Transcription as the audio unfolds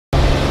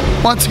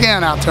Once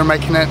again out there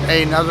making it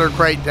another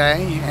great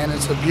day, and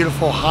it's a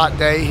beautiful hot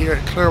day here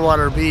at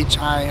Clearwater Beach.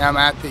 I am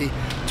at the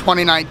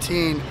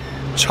 2019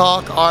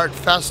 Chalk Art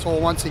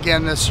Festival once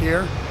again this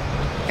year,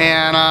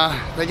 and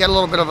they got a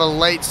little bit of a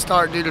late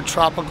start due to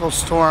Tropical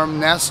Storm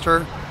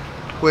Nestor,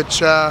 which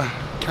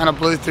kind of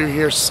blew through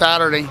here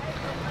Saturday,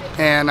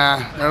 and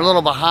they're a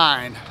little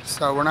behind,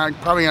 so we're not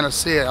probably going to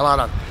see a lot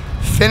of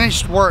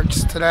finished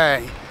works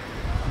today,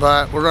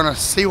 but we're going to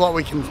see what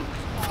we can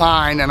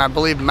find. And I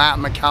believe Matt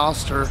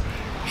McAllister,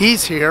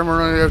 he's here. We're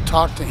going to go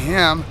talk to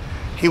him.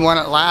 He won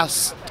it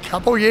last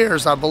couple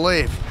years, I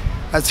believe.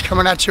 That's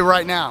coming at you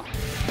right now.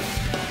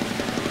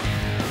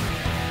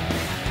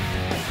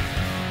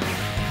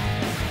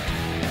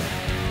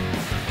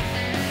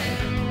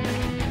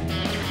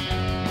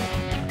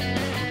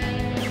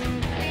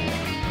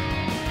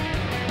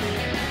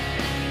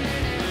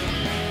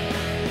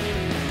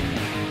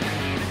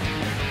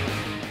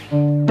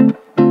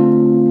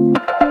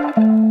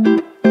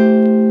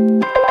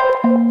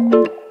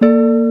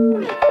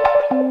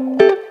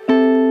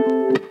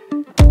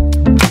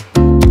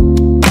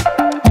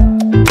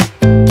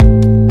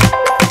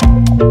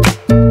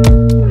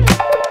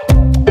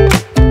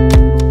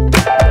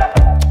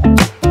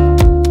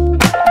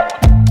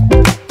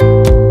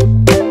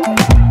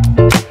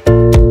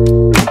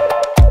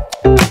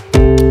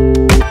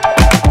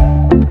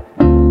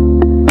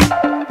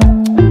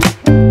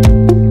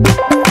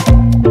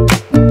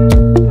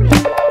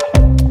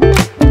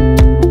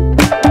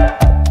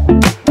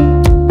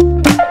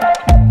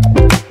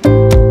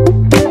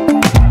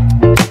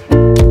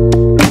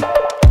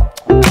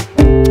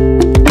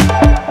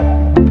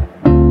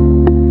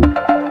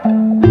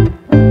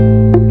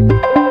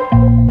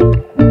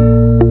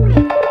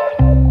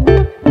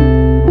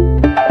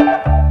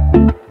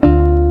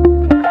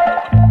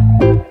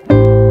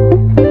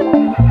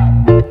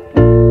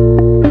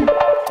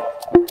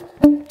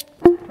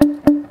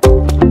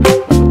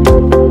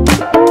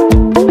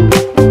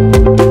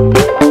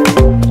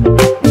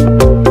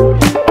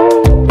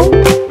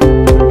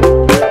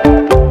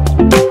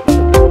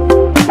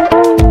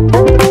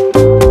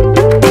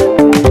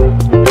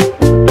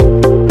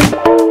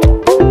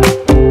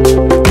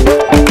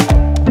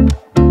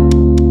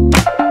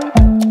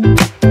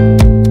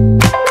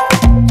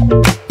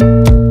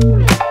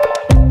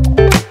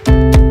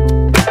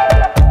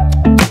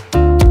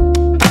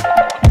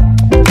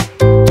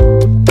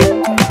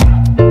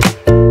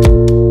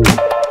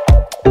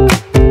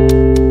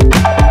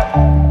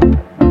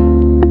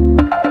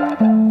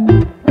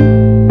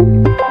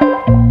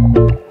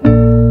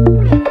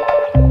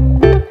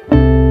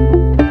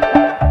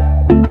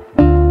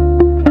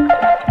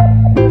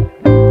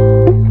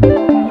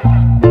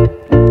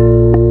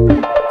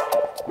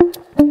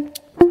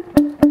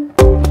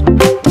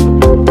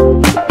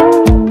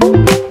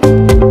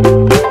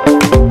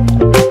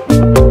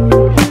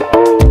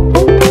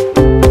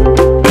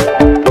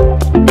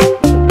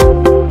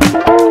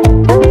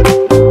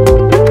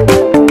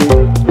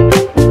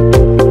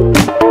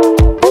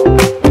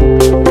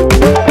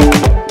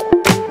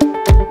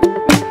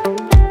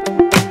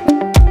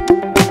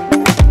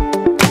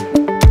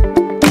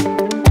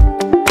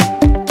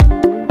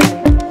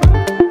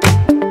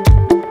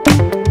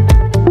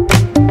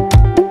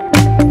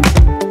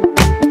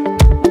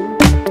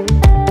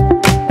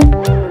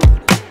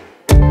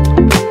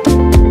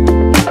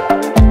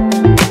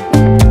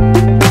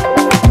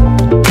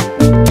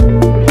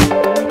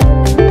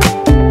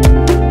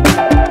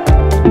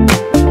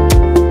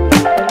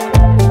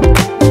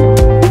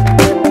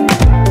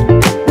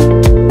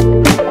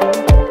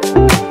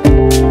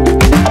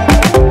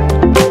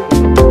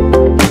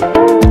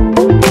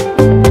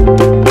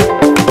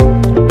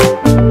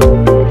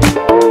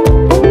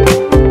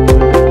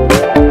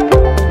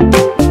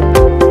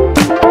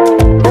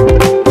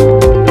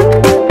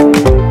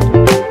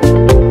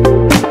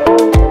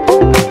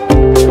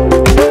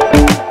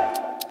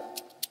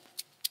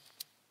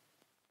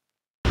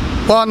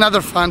 Well,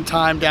 another fun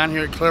time down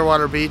here at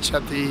Clearwater Beach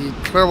at the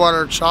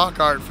Clearwater Chalk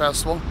Art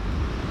Festival.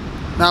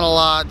 Not a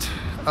lot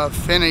of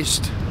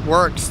finished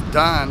works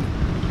done,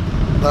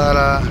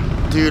 but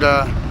due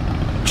to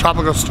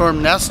Tropical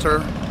Storm Nestor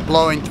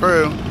blowing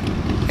through,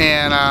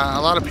 and a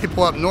lot of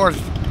people up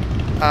north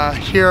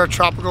hear a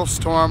tropical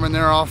storm and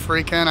they're all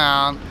freaking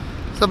out.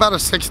 It's about a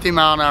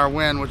 60-mile-an-hour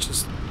wind, which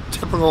is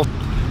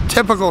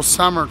typical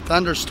summer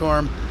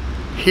thunderstorm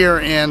here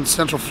in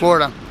Central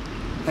Florida.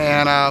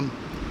 And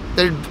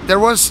there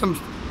was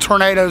some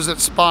tornadoes that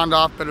spawned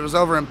off, but it was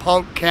over in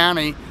Polk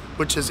County,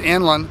 which is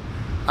inland.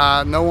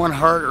 No one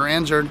hurt or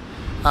injured,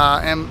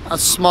 and a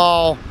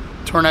small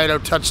tornado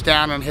touched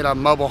down and hit a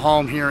mobile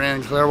home here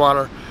in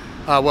Clearwater,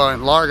 well,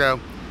 in Largo.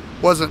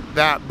 Wasn't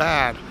that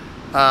bad.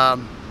 I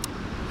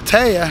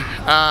tell you,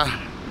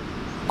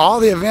 all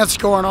the events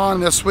going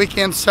on this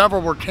weekend,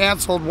 several were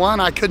canceled. One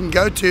I couldn't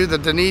go to, the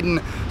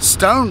Dunedin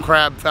Stone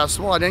Crab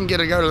Festival. I didn't get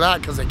to go to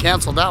that because they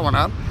canceled that one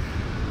up.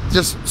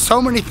 Just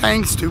so many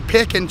things to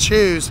pick and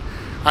choose.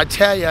 I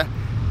tell you,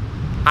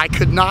 I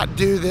could not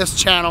do this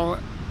channel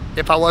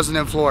if I wasn't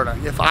in Florida.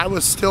 If I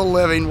was still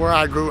living where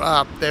I grew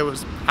up,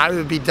 I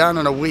would be done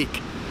in a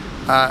week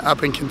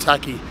up in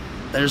Kentucky.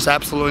 There's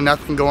absolutely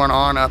nothing going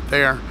on up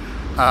there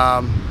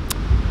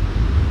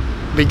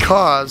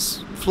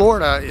because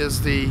Florida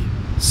is the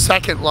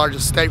second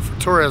largest state for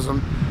tourism.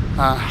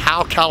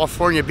 How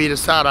California beat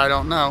us out, I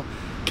don't know.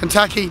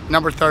 Kentucky,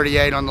 number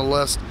 38 on the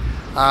list.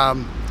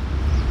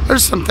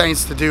 There's some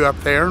things to do up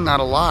there, not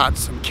a lot.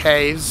 Some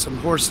caves, some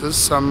horses,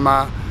 some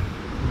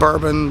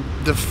bourbon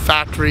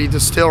factory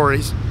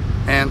distilleries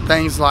and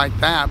things like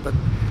that, but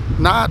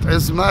not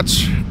as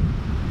much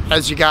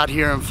as you got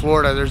here in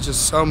Florida. There's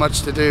just so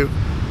much to do,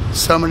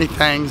 so many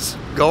things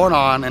going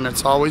on, and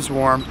it's always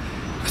warm.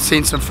 I've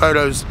seen some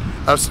photos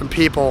of some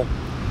people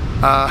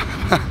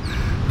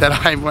that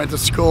I went to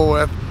school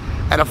with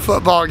at a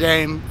football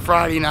game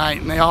Friday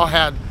night, and they all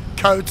had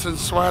coats and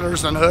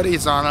sweaters and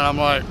hoodies on, and I'm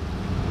like,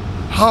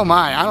 oh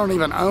my, I don't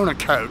even own a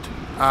coat.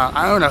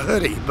 I own a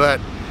hoodie, but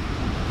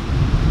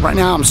right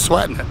now I'm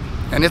sweating it,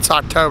 and it's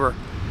October,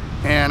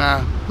 and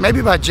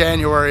maybe by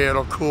January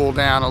it'll cool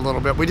down a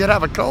little bit. We did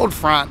have a cold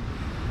front,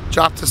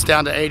 dropped us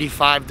down to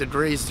 85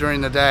 degrees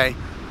during the day,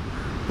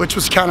 which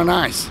was kind of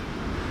nice.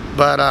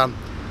 But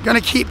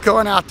gonna keep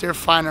going out there,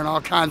 finding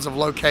all kinds of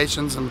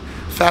locations and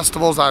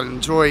festivals. I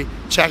enjoy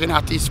checking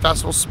out these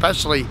festivals,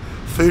 especially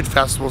food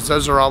festivals.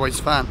 Those are always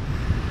fun.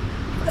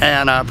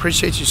 And I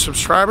appreciate you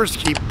subscribers.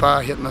 Keep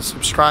hitting the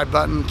subscribe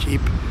button,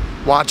 keep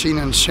watching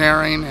and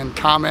sharing and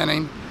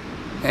commenting.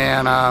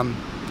 And I'm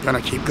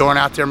gonna keep going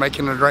out there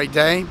making it a great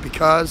day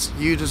because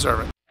you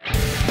deserve it.